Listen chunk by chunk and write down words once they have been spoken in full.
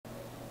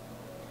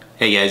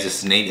Hey guys,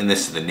 this is Nate and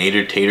this is the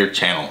Nader Tater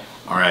channel.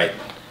 Alright,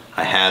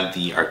 I have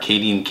the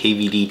Arcadyan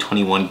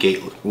KVD21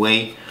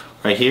 gateway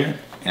right here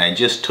and I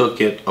just took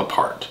it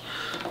apart.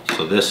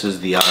 So this is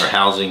the outer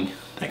housing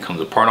that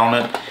comes apart on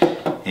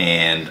it,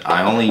 and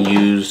I only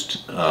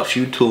used a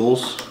few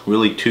tools,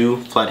 really two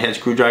flathead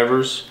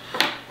screwdrivers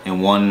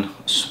and one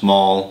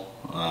small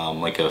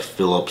like a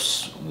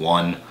Phillips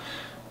 1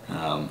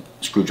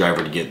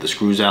 screwdriver to get the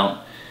screws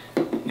out.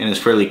 And it's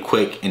fairly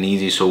quick and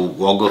easy, so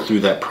we'll go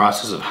through that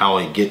process of how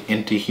I get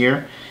into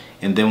here,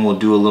 and then we'll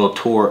do a little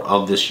tour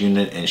of this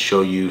unit and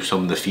show you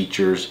some of the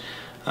features,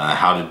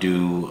 how to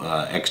do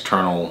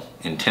external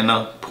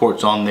antenna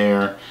ports on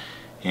there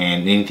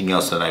and anything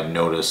else that I've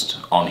noticed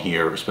on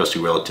here,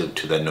 especially relative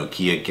to that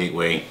Nokia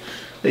gateway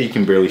that you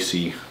can barely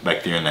see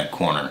back there in that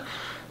corner.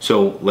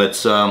 So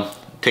let's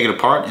take it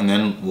apart and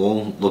then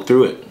we'll look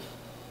through it.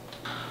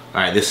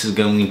 Alright, this is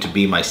going to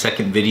be my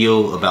second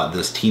video about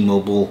this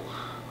T-Mobile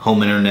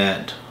home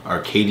internet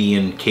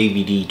Arcadyan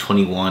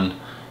KVD21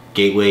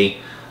 gateway.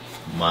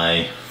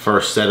 My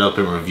first setup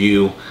and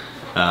review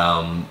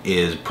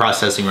is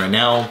processing right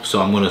now,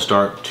 so I'm going to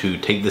start to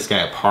take this guy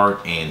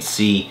apart and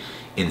see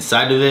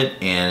inside of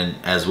it, and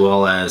as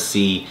well as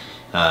see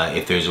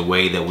if there's a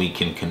way that we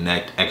can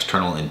connect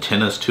external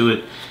antennas to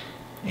it,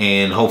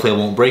 and hopefully I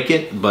won't break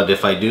it, but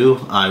if I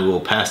do, I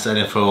will pass that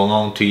info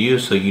along to you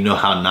so you know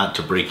how not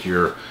to break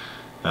your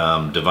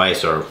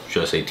device, or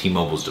should I say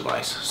T-Mobile's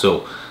device.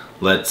 So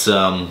let's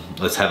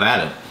have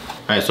at it.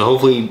 All right, so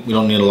hopefully we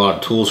don't need a lot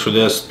of tools for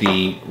this.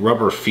 The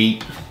rubber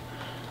feet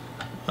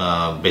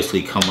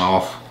basically come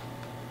off,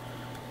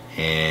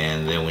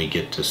 and then we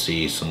get to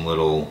see some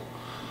little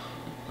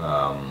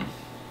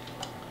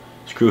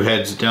screw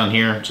heads down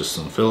here, just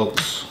some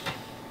Phillips.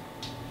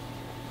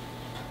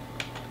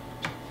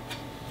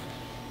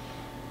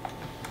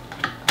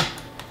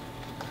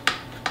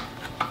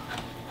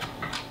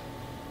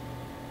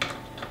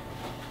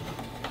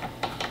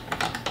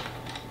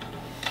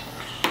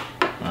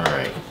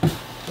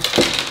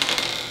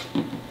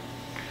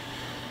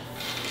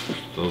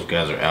 Those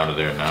guys are out of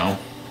there now.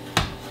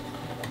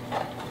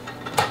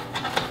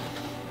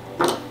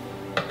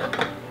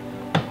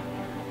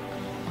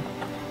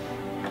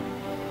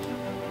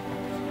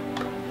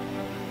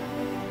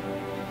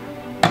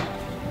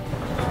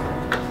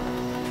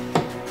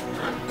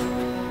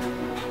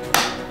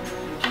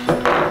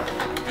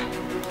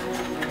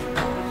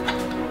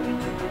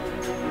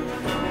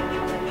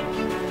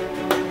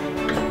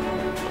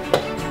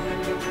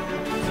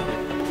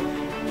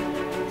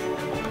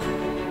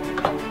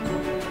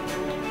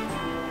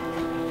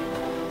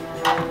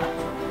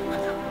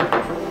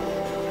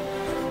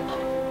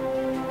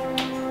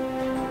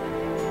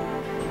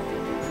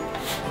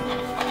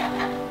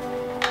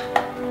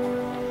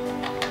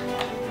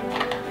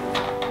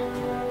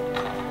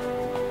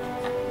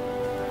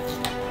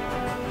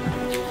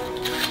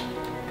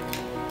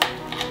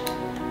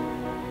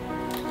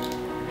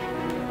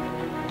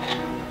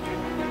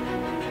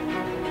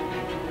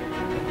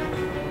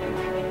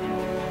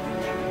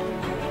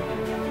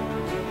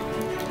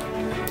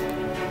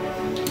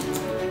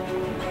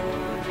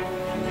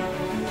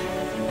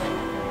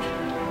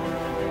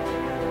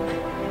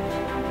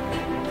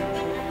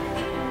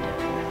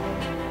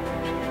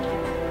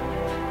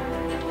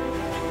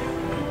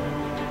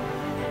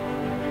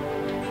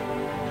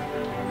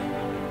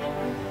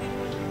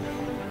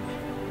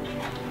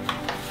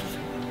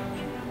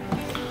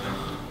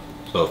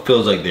 So it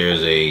feels like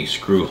there's a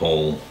screw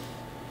hole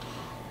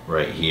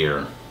right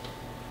here.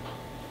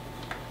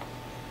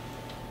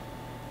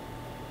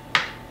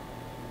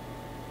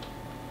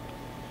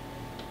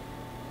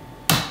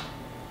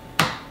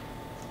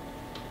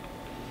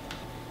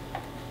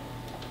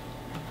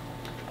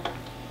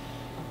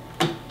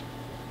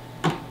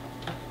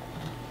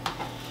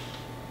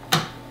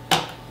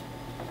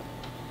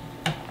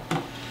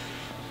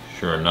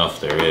 Sure enough,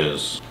 there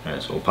is. All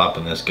right, so we're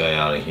popping this guy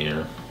out of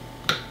here.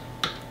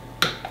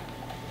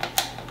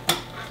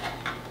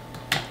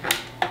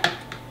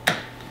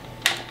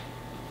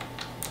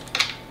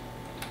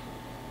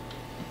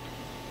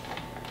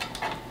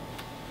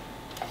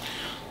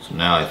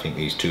 Now I think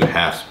these two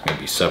halves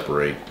maybe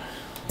separate.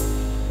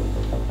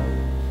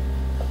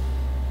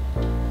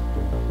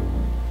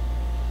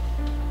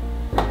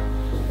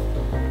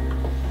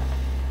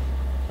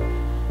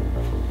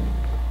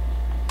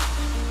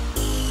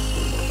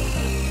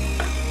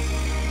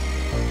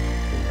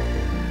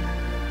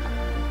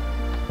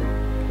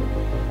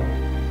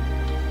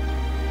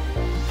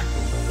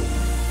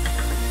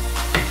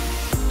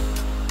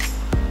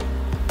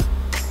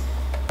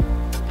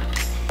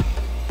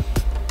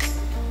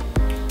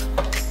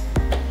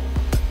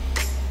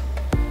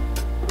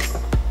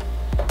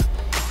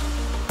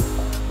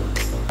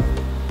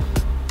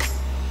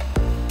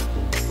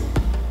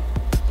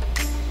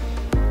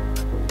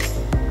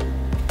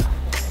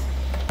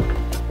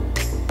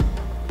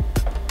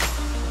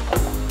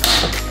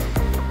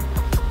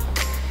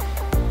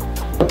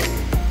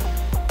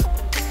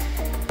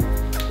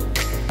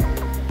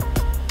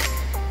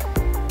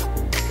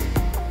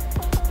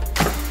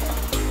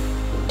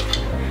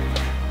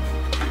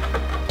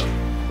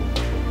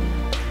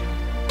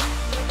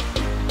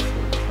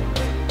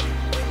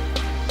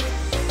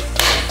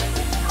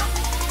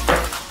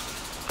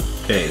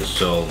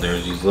 so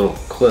there's these little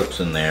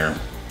clips in there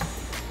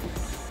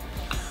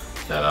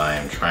that I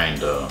am trying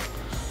to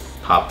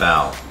pop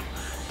out.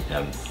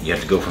 And you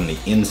have to go from the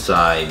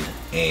inside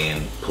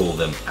and pull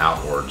them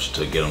outwards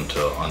to get them to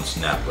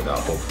unsnap without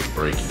hopefully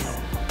breaking them.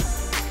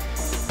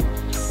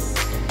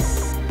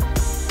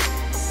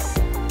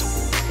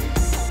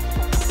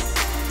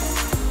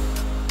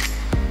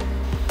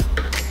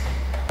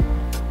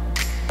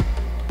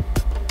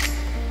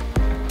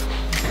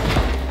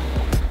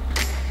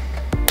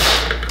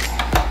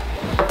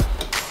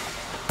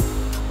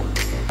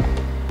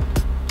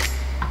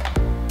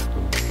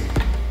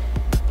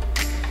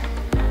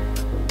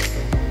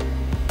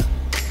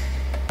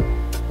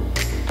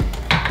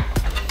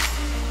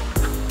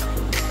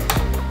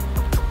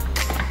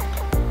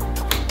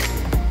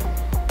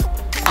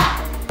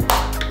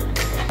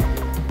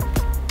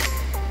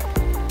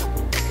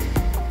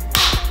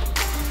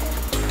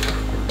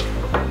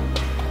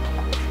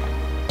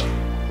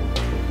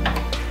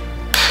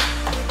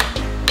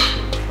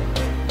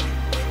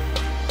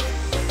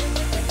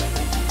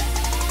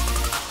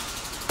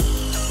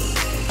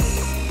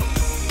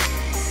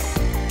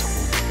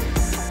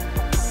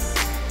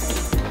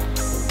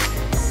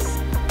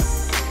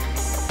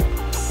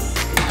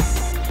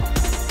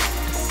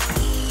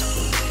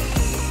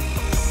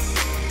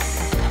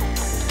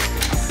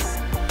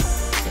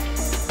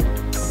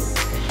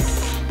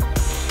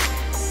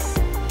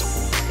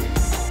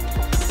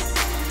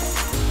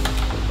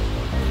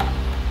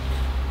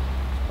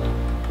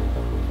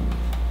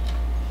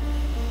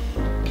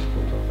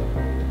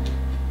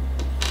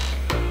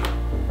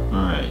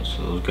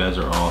 So those guys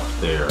are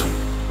off there.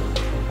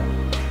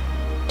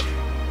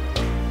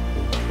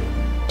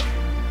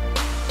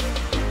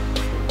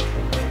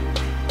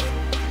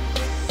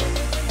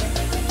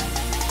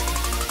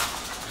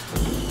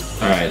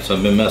 Alright, so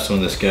I've been messing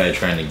with this guy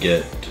trying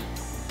to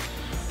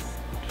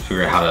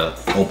figure out how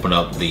to open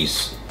up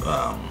these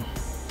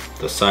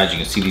the sides. You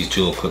can see these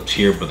two little clips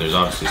here, but there's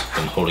obviously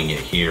something holding it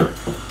here.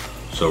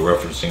 So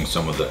referencing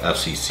some of the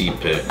FCC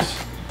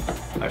picks,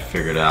 I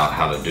figured out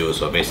how to do it.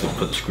 So I basically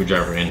put the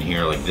screwdriver in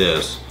here like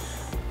this.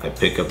 I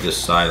pick up this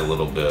side a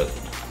little bit,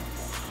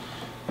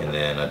 and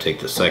then I take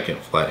the second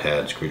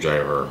flathead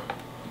screwdriver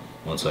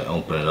once I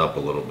open it up a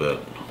little bit,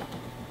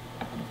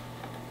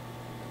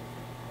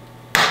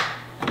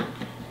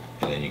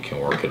 and then you can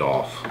work it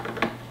off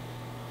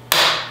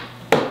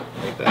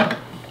like that.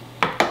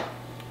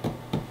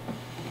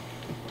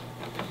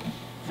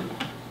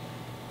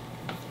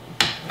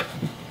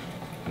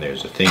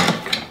 There's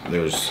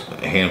there's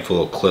a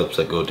handful of clips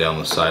that go down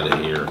the side of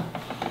here.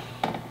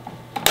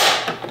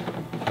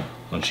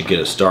 Once you get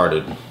it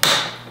started,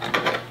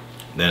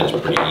 then it's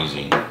pretty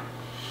easy.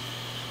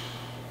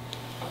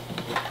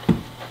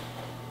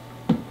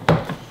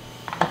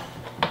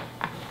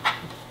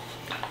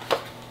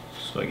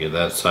 So I get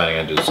that side, I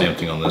gotta do the same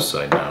thing on this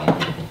side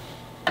now.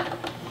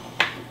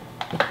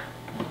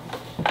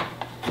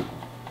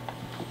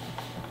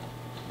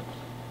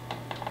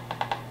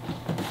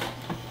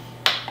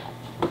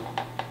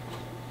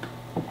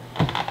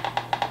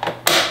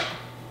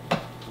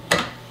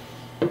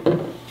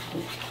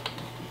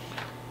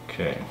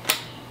 Okay.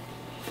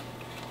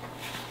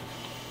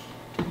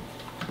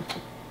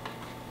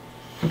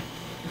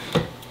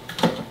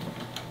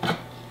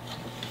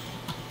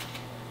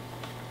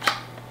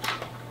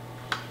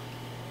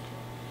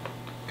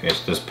 Okay,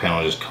 so this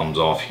panel just comes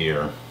off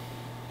here.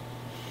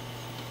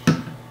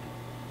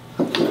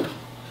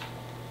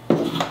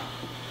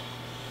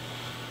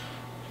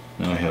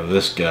 Now I have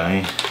this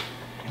guy,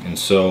 and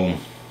so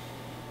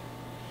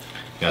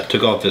yeah, I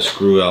took off this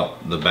screw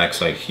out the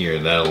backside here.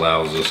 That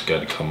allows this guy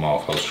to come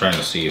off. I was trying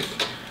to see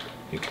if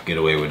you could get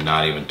away with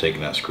not even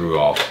taking that screw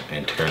off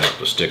and tearing up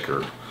the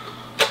sticker,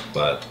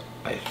 but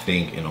I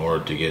think in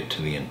order to get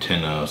to the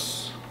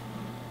antennas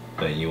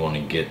that you want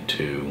to get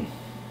to,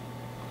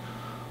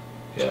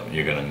 yeah,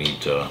 you're gonna need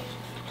to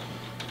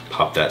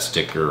pop that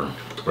sticker,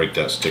 break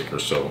that sticker,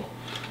 so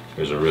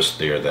there's a risk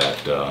there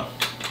that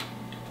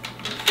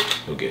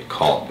you'll get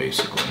caught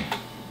basically.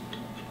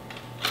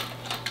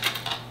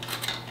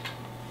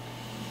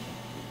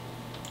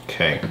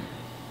 Okay,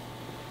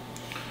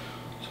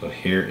 so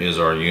here is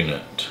our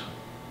unit.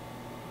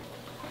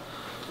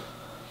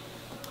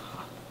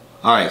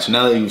 Alright, so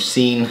now that you've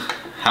seen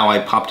how I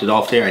popped it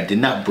off there, I did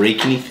not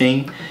break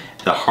anything.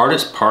 The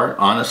hardest part,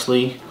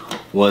 honestly,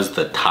 was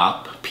the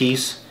top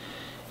piece.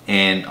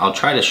 And I'll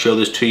try to show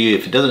this to you.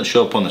 If it doesn't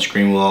show up on the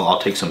screen well,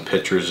 I'll take some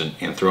pictures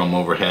and throw them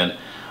overhead.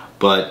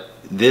 But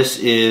this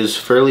is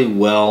fairly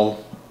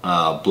well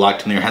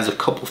blocked in there. It has a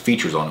couple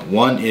features on it.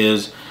 One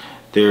is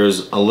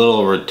there's a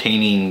little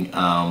retaining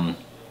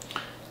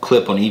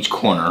clip on each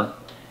corner,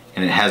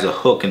 and it has a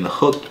hook, and the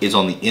hook is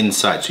on the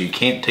inside, so you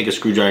can't take a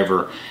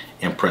screwdriver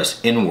and press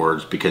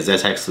inwards because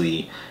that's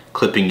actually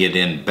clipping it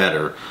in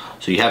better.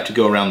 So you have to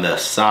go around the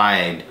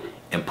side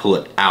and pull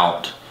it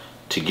out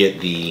to get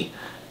the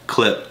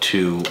clip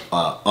to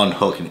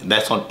unhook, and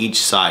that's on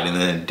each side. And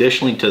then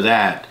additionally to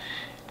that,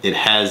 it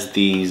has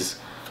these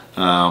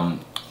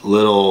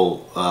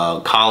little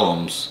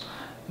columns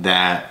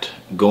that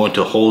go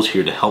into holes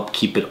here to help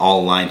keep it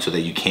all aligned so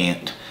that you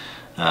can't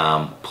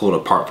pull it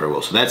apart very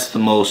well. So that's the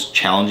most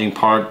challenging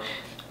part.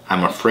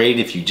 I'm afraid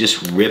if you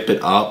just rip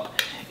it up,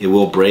 it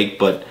will break,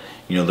 but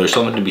you know, there's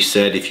something to be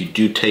said if you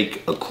do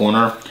take a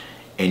corner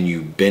and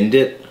you bend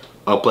it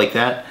up like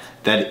that,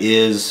 that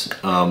is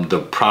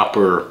the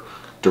proper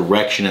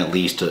direction at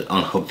least to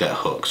unhook that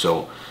hook.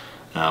 So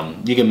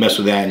you can mess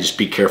with that and just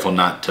be careful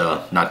not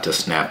to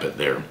snap it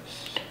there.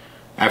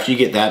 After you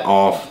get that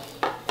off,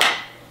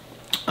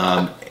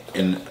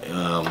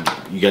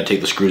 you got to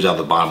take the screws out of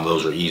the bottom.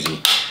 Those are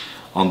easy.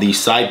 On these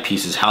side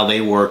pieces, how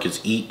they work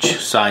is each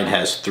side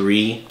has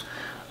 3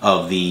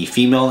 of the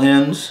female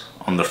ends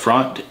on the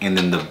front, and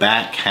then the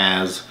back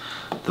has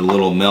the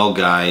little male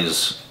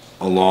guys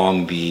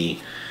along the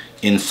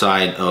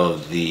inside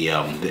of the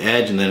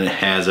edge, and then it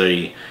has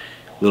a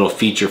little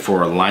feature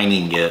for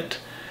aligning it.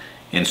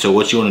 And so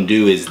what you want to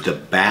do is the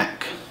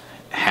back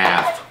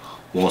half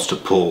wants to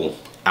pull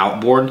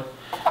outboard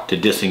to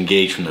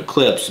disengage from the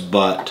clips,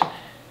 but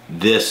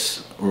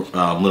this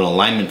little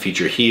alignment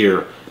feature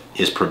here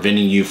is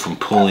preventing you from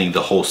pulling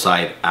the whole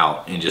side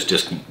out and just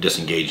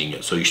disengaging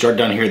it. So you start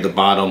down here at the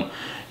bottom,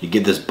 you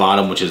get this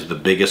bottom, which is the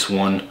biggest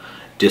one,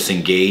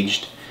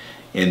 disengaged,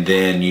 and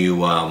then you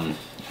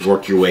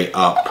work your way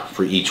up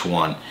for each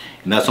one.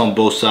 And that's on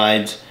both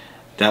sides.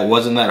 That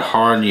wasn't that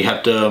hard. You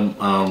have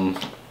to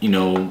you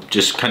know,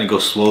 just kind of go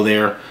slow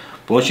there.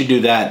 But once you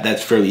do that,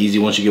 that's fairly easy.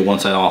 Once you get one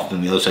side off,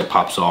 then the other side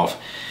pops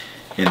off.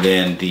 And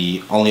then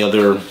the only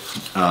other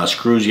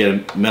screws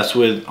you gotta mess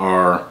with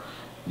are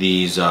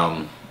these,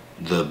 I'm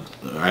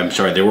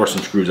sorry, there were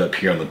some screws up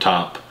here on the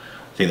top.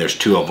 I think there's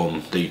 2 of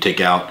them that you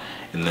take out,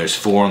 and there's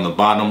 4 on the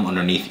bottom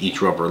underneath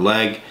each rubber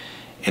leg.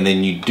 And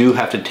then you do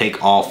have to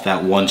take off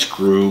that 1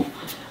 screw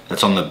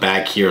that's on the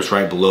back here. It's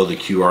right below the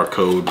QR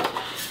code.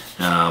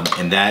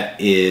 And that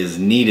is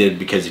needed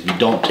because if you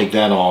don't take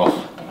that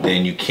off,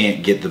 then you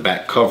can't get the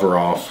back cover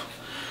off.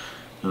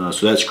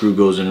 So that screw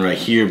goes in right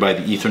here by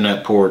the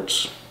Ethernet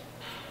ports.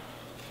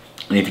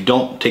 And if you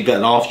don't take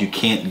that off, you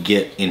can't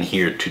get in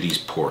here to these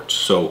ports.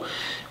 So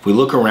if we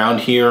look around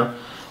here,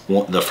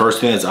 the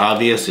first thing that's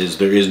obvious is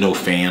there is no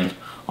fan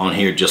on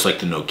here, just like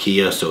the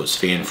Nokia, so it's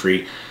fan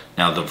free.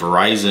 Now the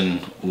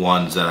Verizon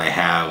ones that I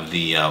have,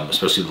 the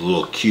especially the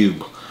little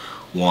cube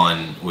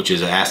one, which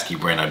is an ASCII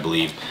brand, I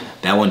believe,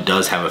 that one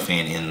does have a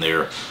fan in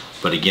there.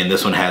 But again,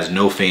 this one has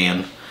no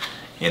fan.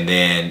 And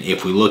then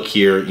if we look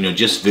here, you know,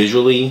 just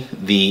visually,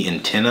 the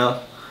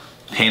antenna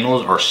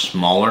panels are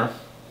smaller,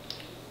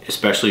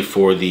 especially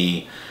for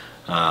the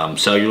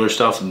cellular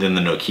stuff, than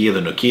the Nokia.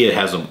 The Nokia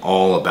has them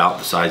all about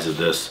the size of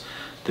this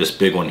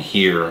big one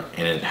here,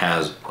 and it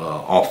has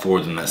all 4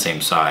 of them that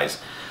same size.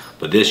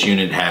 But this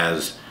unit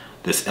has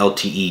this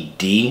LTE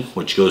D,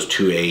 which goes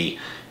to a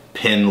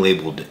pin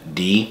labeled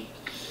D,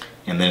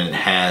 and then it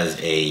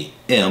has a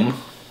M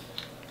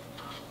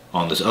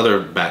on this other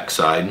back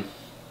side,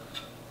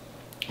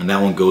 and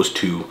that one goes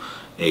to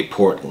a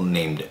port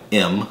named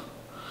M.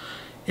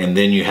 And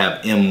then you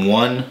have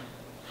M1,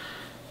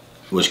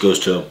 which goes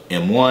to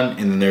M1,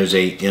 and then there's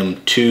a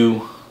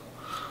M2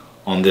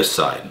 on this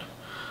side.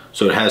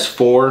 So it has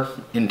 4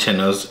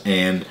 antennas,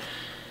 and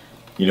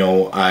you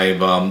know,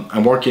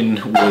 I'm working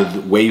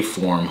with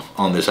Waveform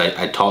on this.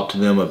 I talked to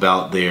them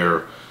about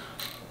their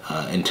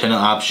antenna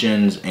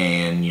options,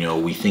 and you know,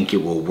 we think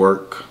it will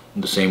work.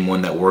 The same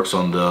one that works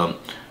on the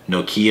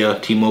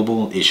Nokia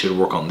T-Mobile, it should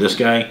work on this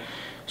guy.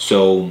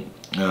 So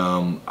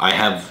I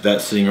have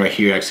that sitting right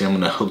here. Actually, I'm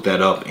going to hook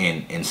that up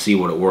and see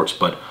what it works.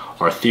 But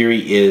our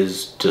theory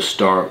is to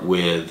start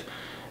with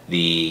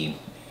the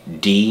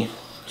D,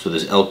 so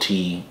this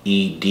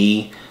LTE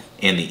D,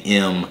 and the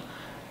M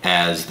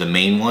as the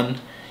main one,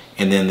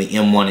 and then the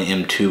M1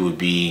 and M2 would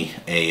be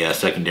a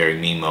secondary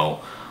MIMO,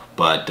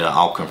 but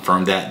I'll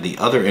confirm that. The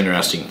other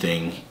interesting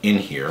thing in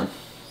here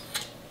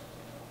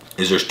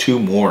is there's 2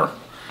 more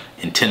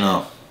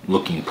antenna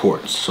looking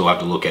ports, so I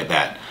have to look at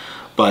that.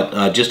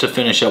 But just to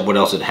finish up what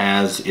else it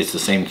has, it's the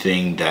same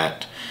thing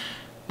that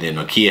the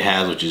Nokia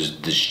has, which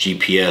is this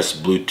GPS,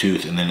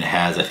 Bluetooth, and then it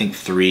has, I think,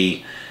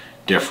 3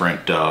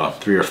 different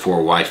 3 or 4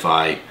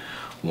 Wi-Fi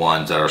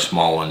ones that are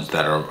small ones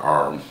that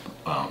are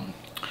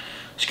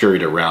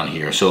scurried around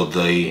here. So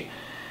the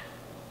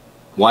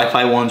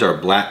Wi-Fi ones are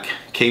black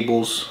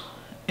cables,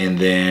 and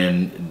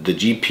then the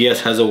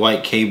GPS has a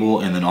white cable,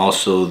 and then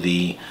also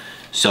the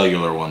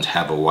cellular ones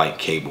have a white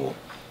cable.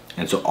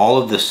 And so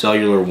all of the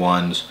cellular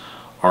ones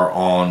are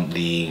on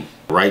the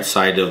right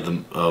side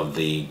of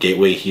the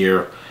gateway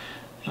here,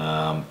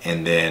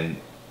 and then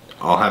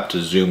I'll have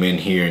to zoom in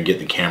here and get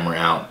the camera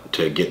out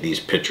to get these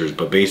pictures.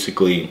 But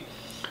basically,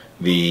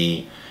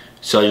 the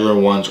cellular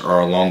ones are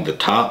along the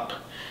top,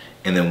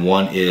 and then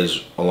one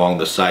is along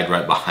the side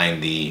right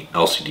behind the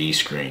LCD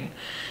screen.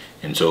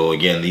 And so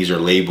again, these are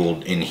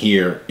labeled in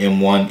here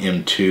M1,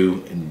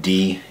 M2,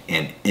 D,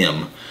 and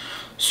M.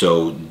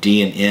 So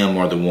D and M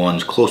are the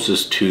ones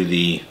closest to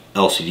the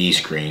LCD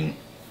screen.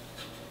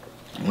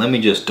 Let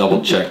me just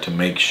double check to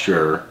make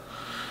sure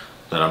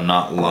that I'm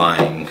not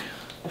lying,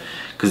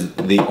 because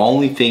the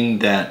only thing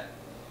that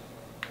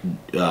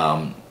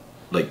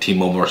like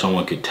T-Mobile or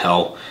someone could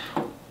tell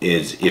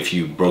is if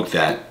you broke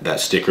that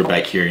sticker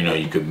back here. You know,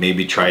 you could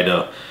maybe try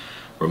to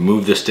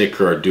remove the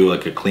sticker or do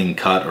like a clean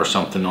cut or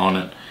something on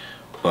it,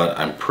 but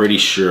I'm pretty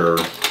sure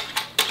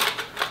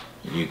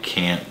you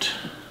can't.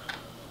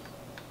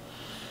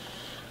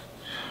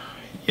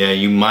 Yeah,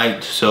 you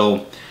might.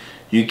 So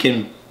you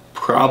can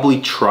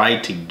probably try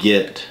to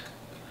get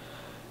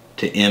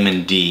to M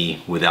and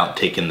D without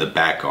taking the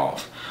back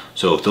off.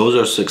 So if those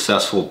are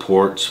successful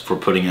ports for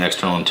putting an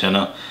external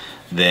antenna,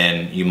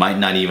 then you might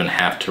not even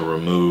have to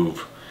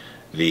remove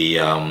the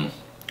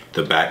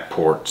back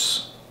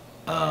ports,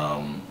 you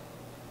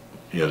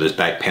know, this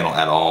back panel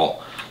at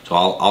all. So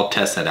I'll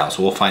test that out.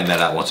 So we'll find that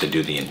out once I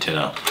do the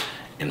antenna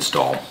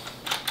install.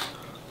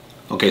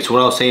 Okay, so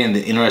what I was saying,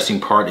 the interesting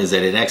part is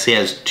that it actually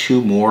has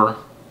 2 more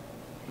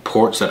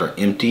ports that are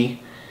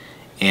empty,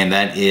 and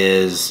that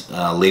is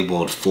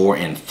labeled 4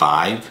 and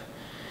 5,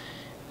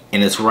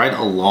 and it's right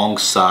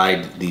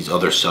alongside these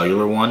other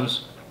cellular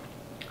ones.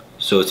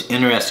 So it's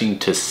interesting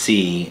to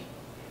see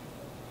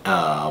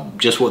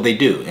just what they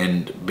do,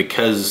 and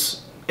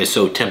because it's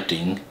so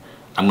tempting,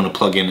 I'm going to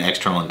plug in an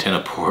external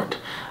antenna port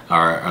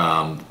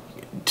or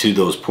to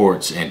those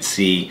ports and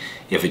see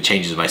if it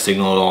changes my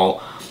signal at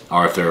all,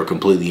 or if they're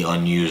completely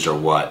unused or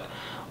what.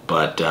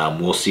 But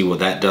we'll see what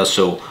that does.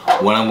 So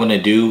what I'm going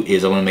to do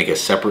is I'm going to make a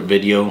separate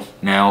video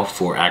now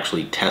for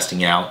actually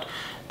testing out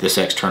this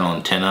external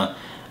antenna.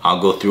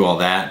 I'll go through all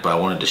that, but I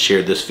wanted to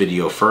share this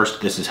video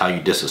first. This is how you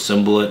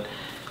disassemble it,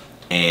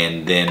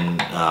 and then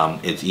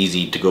it's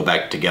easy to go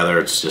back together.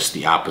 It's just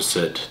the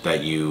opposite,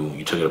 that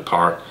you took it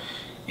apart.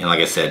 And like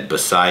I said,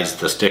 besides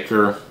the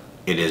sticker,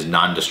 it is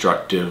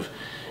non-destructive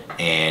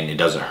and it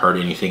doesn't hurt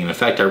anything. And in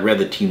fact, I read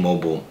the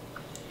T-Mobile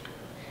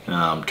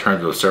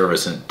terms of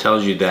service, and it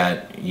tells you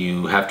that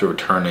you have to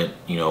return it,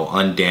 you know,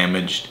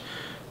 undamaged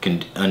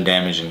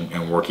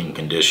and working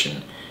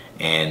condition,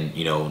 and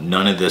you know,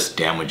 none of this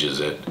damages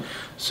it.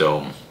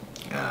 So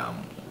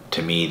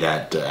to me,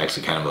 that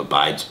actually kind of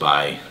abides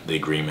by the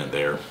agreement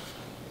there.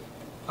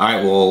 All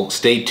right, well,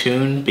 stay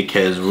tuned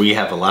because we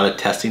have a lot of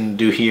testing to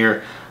do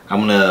here.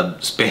 I'm gonna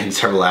spend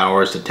several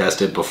hours to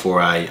test it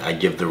before I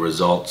give the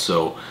results,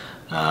 so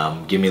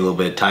give me a little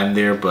bit of time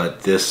there,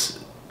 but this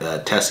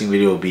testing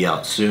video will be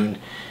out soon,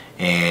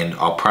 and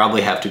I'll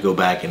probably have to go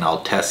back and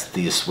I'll test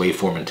this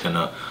waveform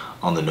antenna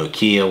on the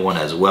Nokia one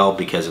as well,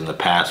 because in the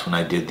past when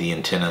I did the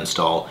antenna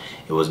install,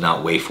 it was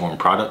not waveform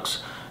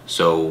products.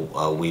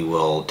 So we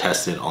will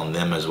test it on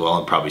them as well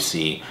and probably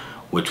see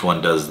which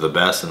one does the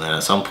best, and then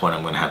at some point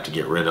I'm going to have to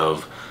get rid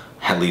of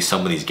at least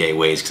some of these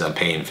gateways because I'm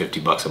paying 50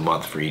 bucks a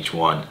month for each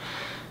one.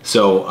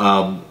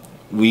 So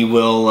we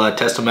will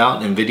test them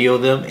out and video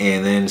them,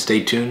 and then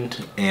stay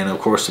tuned, and of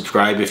course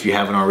subscribe if you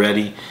haven't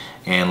already,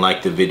 and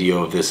like the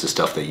video if this is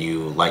stuff that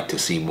you like to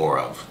see more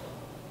of.